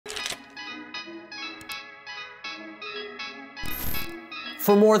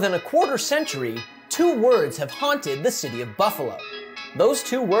For more than a quarter century, two words have haunted the city of Buffalo. Those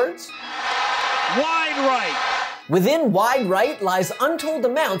two words? Wide right. Within wide right lies untold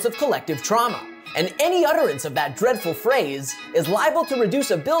amounts of collective trauma, and any utterance of that dreadful phrase is liable to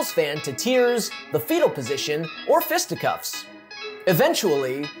reduce a Bills fan to tears, the fetal position, or fisticuffs.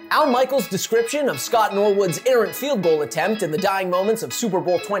 Eventually, Al Michaels' description of Scott Norwood's errant field goal attempt in the dying moments of Super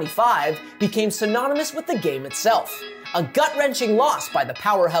Bowl 25 became synonymous with the game itself, a gut-wrenching loss by the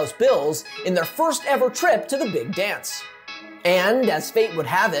powerhouse Bills in their first ever trip to the big dance. And, as fate would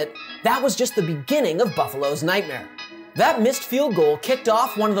have it, that was just the beginning of Buffalo's nightmare. That missed field goal kicked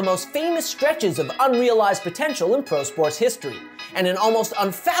off one of the most famous stretches of unrealized potential in pro sports history, and an almost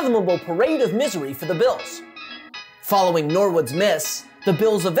unfathomable parade of misery for the Bills. Following Norwood's miss, the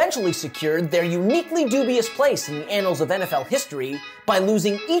Bills eventually secured their uniquely dubious place in the annals of NFL history by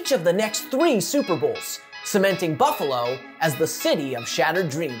losing each of the next 3 Super Bowls, cementing Buffalo as the city of shattered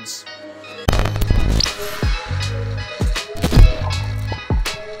dreams.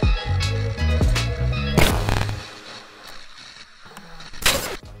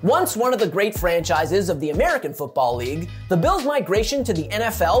 Once one of the great franchises of the American Football League, the Bills' migration to the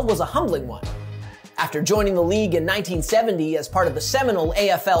NFL was a humbling one. After joining the league in 1970 as part of the seminal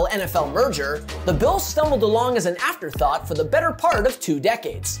AFL-NFL merger, the Bills stumbled along as an afterthought for the better part of 2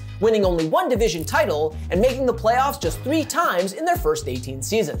 decades, winning only 1 division title and making the playoffs just 3 times in their first 18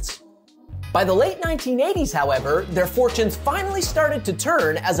 seasons. By the late 1980s, however, their fortunes finally started to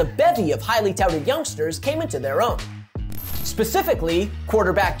turn as a bevy of highly touted youngsters came into their own. Specifically,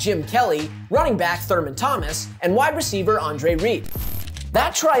 quarterback Jim Kelly, running back Thurman Thomas, and wide receiver Andre Reed.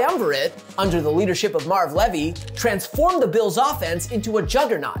 That triumvirate, under the leadership of Marv Levy, transformed the Bills' offense into a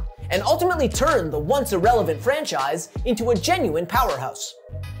juggernaut and ultimately turned the once irrelevant franchise into a genuine powerhouse.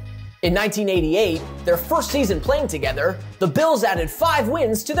 In 1988, their first season playing together, the Bills added 5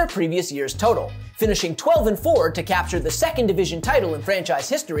 wins to their previous year's total, finishing 12-4 to capture the 2nd division title in franchise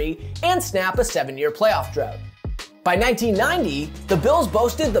history and snap a 7-year playoff drought. By 1990, the Bills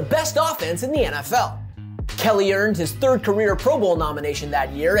boasted the best offense in the NFL. Kelly earned his 3rd career Pro Bowl nomination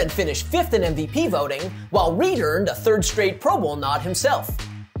that year and finished 5th in MVP voting, while Reed earned a 3rd straight Pro Bowl nod himself.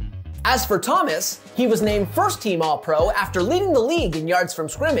 As for Thomas, he was named first-team All-Pro after leading the league in yards from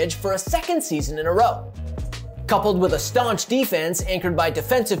scrimmage for a 2nd season in a row. Coupled with a staunch defense anchored by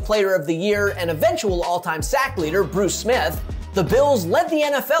Defensive Player of the Year and eventual all-time sack leader Bruce Smith, the Bills led the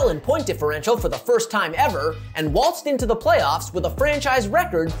NFL in point differential for the first time ever and waltzed into the playoffs with a franchise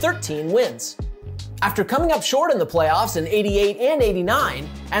record 13 wins. After coming up short in the playoffs in 88 and 89,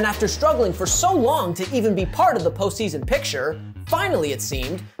 and after struggling for so long to even be part of the postseason picture, finally it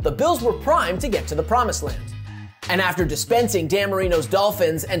seemed, the Bills were primed to get to the promised land. And after dispensing Dan Marino's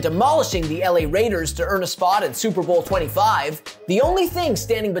Dolphins and demolishing the LA Raiders to earn a spot in Super Bowl 25, the only thing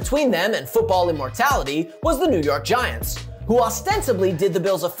standing between them and football immortality was the New York Giants, who ostensibly did the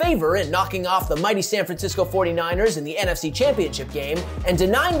Bills a favor in knocking off the mighty San Francisco 49ers in the NFC Championship game and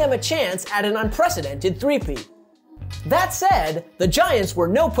denying them a chance at an unprecedented three-peat. That said, the Giants were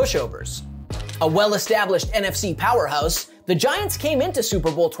no pushovers. A well-established NFC powerhouse, the Giants came into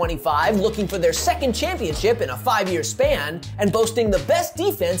Super Bowl 25 looking for their 2nd championship in a 5-year span and boasting the best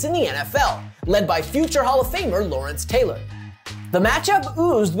defense in the NFL, led by future Hall of Famer Lawrence Taylor. The matchup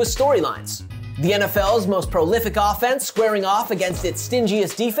oozed with storylines. The NFL's most prolific offense squaring off against its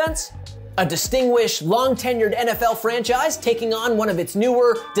stingiest defense, a distinguished, long-tenured NFL franchise taking on one of its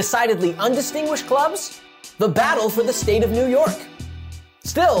newer, decidedly undistinguished clubs, the battle for the state of New York.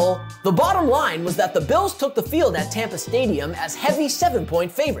 Still, the bottom line was that the Bills took the field at Tampa Stadium as heavy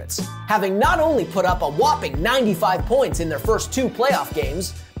 7-point favorites, having not only put up a whopping 95 points in their first 2 playoff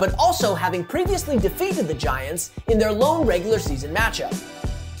games, but also having previously defeated the Giants in their lone regular season matchup.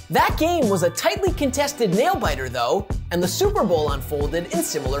 That game was a tightly contested nail-biter though, and the Super Bowl unfolded in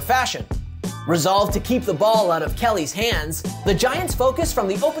similar fashion. Resolved to keep the ball out of Kelly's hands, the Giants' focus from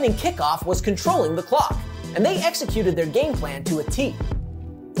the opening kickoff was controlling the clock, and they executed their game plan to a T.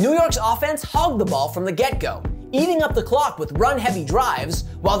 New York's offense hogged the ball from the get-go, eating up the clock with run-heavy drives,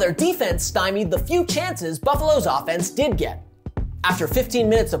 while their defense stymied the few chances Buffalo's offense did get. After 15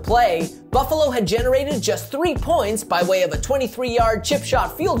 minutes of play, Buffalo had generated just 3 points by way of a 23-yard chip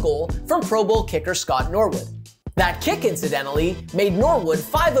shot field goal from Pro Bowl kicker Scott Norwood. That kick, incidentally, made Norwood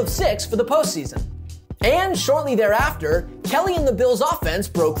 5 of 6 for the postseason. And shortly thereafter, Kelly and the Bills' offense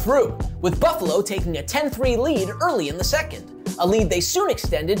broke through, with Buffalo taking a 10-3 lead early in the 2nd, a lead they soon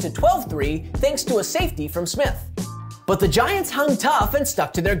extended to 12-3 thanks to a safety from Smith. But the Giants hung tough and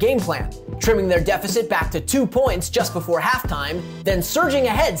stuck to their game plan, trimming their deficit back to 2 points just before halftime, then surging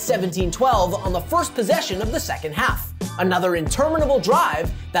ahead 17-12 on the first possession of the second half, another interminable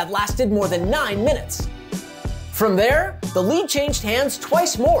drive that lasted more than 9 minutes. From there, the lead changed hands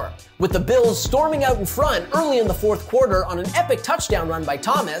twice more, with the Bills storming out in front early in the fourth quarter on an epic touchdown run by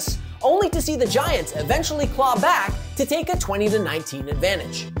Thomas, only to see the Giants eventually claw back to take a 20-19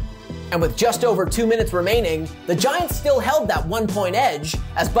 advantage. And with just over 2 minutes remaining, the Giants still held that 1-point edge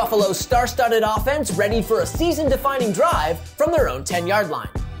as Buffalo's star-studded offense readied for a season-defining drive from their own 10-yard line.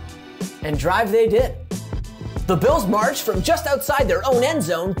 And drive they did. The Bills marched from just outside their own end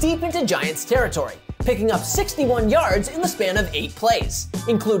zone deep into Giants territory, picking up 61 yards in the span of 8 plays,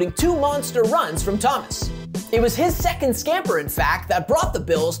 including 2 monster runs from Thomas. It was his second scamper, in fact, that brought the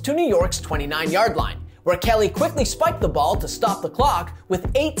Bills to New York's 29-yard line, where Kelly quickly spiked the ball to stop the clock with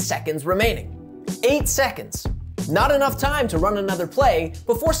 8 seconds remaining. 8 seconds. Not enough time to run another play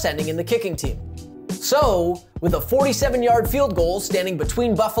before sending in the kicking team. So, with a 47-yard field goal standing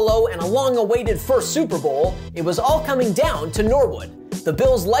between Buffalo and a long-awaited first Super Bowl, it was all coming down to Norwood, the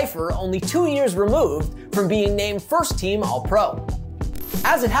Bills' lifer only 2 years removed from being named first-team All-Pro.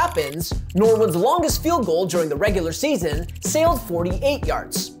 As it happens, Norwood's longest field goal during the regular season sailed 48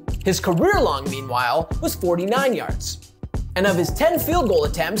 yards. His career-long, meanwhile, was 49 yards. And of his 10 field goal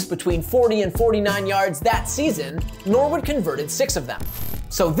attempts between 40 and 49 yards that season, Norwood converted 6 of them.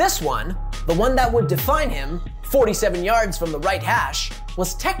 So this one, the one that would define him, 47 yards from the right hash,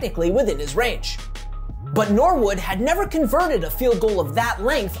 was technically within his range. But Norwood had never converted a field goal of that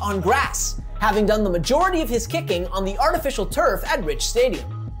length on grass, having done the majority of his kicking on the artificial turf at Rich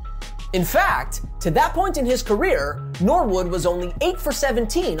Stadium. In fact, to that point in his career, Norwood was only 8 for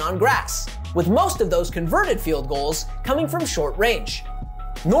 17 on grass, with most of those converted field goals coming from short range.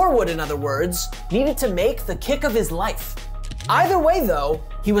 Norwood, in other words, needed to make the kick of his life. Either way, though,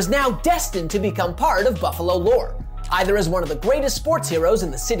 he was now destined to become part of Buffalo lore, either as one of the greatest sports heroes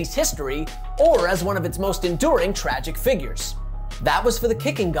in the city's history, or as one of its most enduring tragic figures. That was for the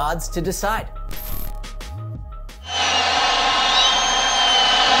kicking gods to decide.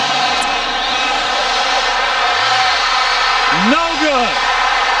 No good.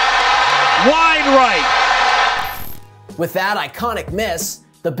 Wide right. With that iconic miss,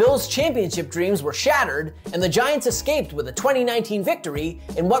 the Bills' championship dreams were shattered, and the Giants escaped with a 2019 victory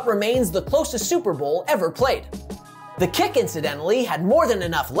in what remains the closest Super Bowl ever played. The kick, incidentally, had more than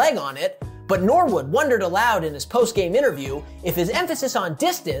enough leg on it, but Norwood wondered aloud in his post-game interview if his emphasis on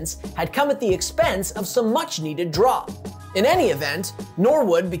distance had come at the expense of some much-needed draw. In any event,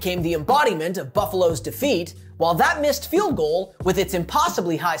 Norwood became the embodiment of Buffalo's defeat, while that missed field goal, with its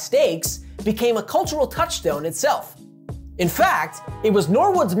impossibly high stakes, became a cultural touchstone itself. In fact, it was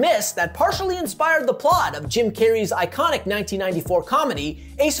Norwood's miss that partially inspired the plot of Jim Carrey's iconic 1994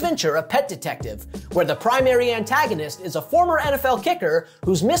 comedy, Ace Ventura: Pet Detective, where the primary antagonist is a former NFL kicker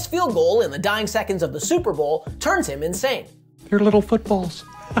whose missed field goal in the dying seconds of the Super Bowl turns him insane. They're little footballs.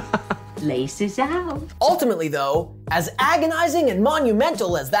 Laces out. Ultimately, though, as agonizing and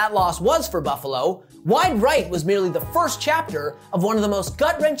monumental as that loss was for Buffalo, wide right was merely the first chapter of one of the most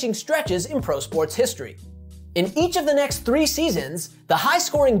gut-wrenching stretches in pro sports history. In each of the next 3 seasons, the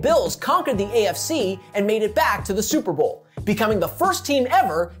high-scoring Bills conquered the AFC and made it back to the Super Bowl, becoming the first team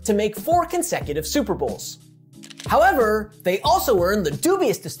ever to make 4 consecutive Super Bowls. However, they also earned the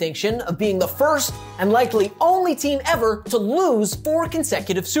dubious distinction of being the first and likely only team ever to lose 4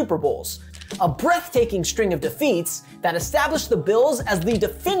 consecutive Super Bowls, a breathtaking string of defeats that established the Bills as the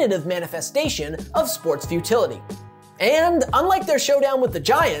definitive manifestation of sports futility. And unlike their showdown with the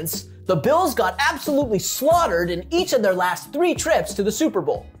Giants, the Bills got absolutely slaughtered in each of their last 3 trips to the Super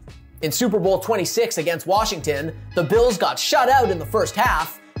Bowl. In Super Bowl 26 against Washington, the Bills got shut out in the first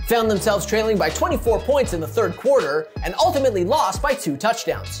half, found themselves trailing by 24 points in the third quarter, and ultimately lost by 2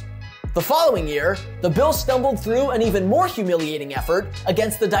 touchdowns. The following year, the Bills stumbled through an even more humiliating effort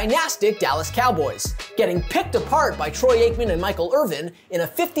against the dynastic Dallas Cowboys, getting picked apart by Troy Aikman and Michael Irvin in a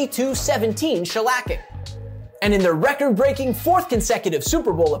 52-17 shellacking. And in their record-breaking 4th consecutive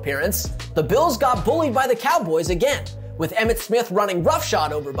Super Bowl appearance, the Bills got bullied by the Cowboys again, with Emmitt Smith running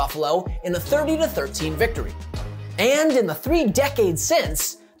roughshod over Buffalo in a 30-13 victory. And in the 3 decades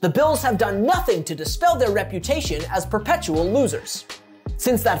since, the Bills have done nothing to dispel their reputation as perpetual losers.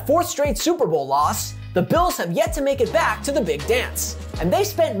 Since that 4th straight Super Bowl loss, the Bills have yet to make it back to the big dance, and they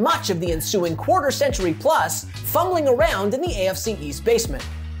spent much of the ensuing quarter-century plus fumbling around in the AFC East basement.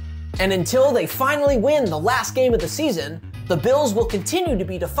 And until they finally win the last game of the season, the Bills will continue to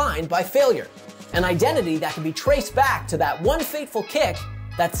be defined by failure, an identity that can be traced back to that one fateful kick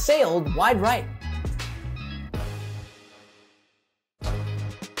that sailed wide right.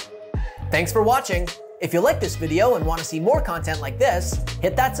 Thanks for watching. If you like this video and want to see more content like this,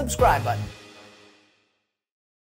 hit that subscribe button.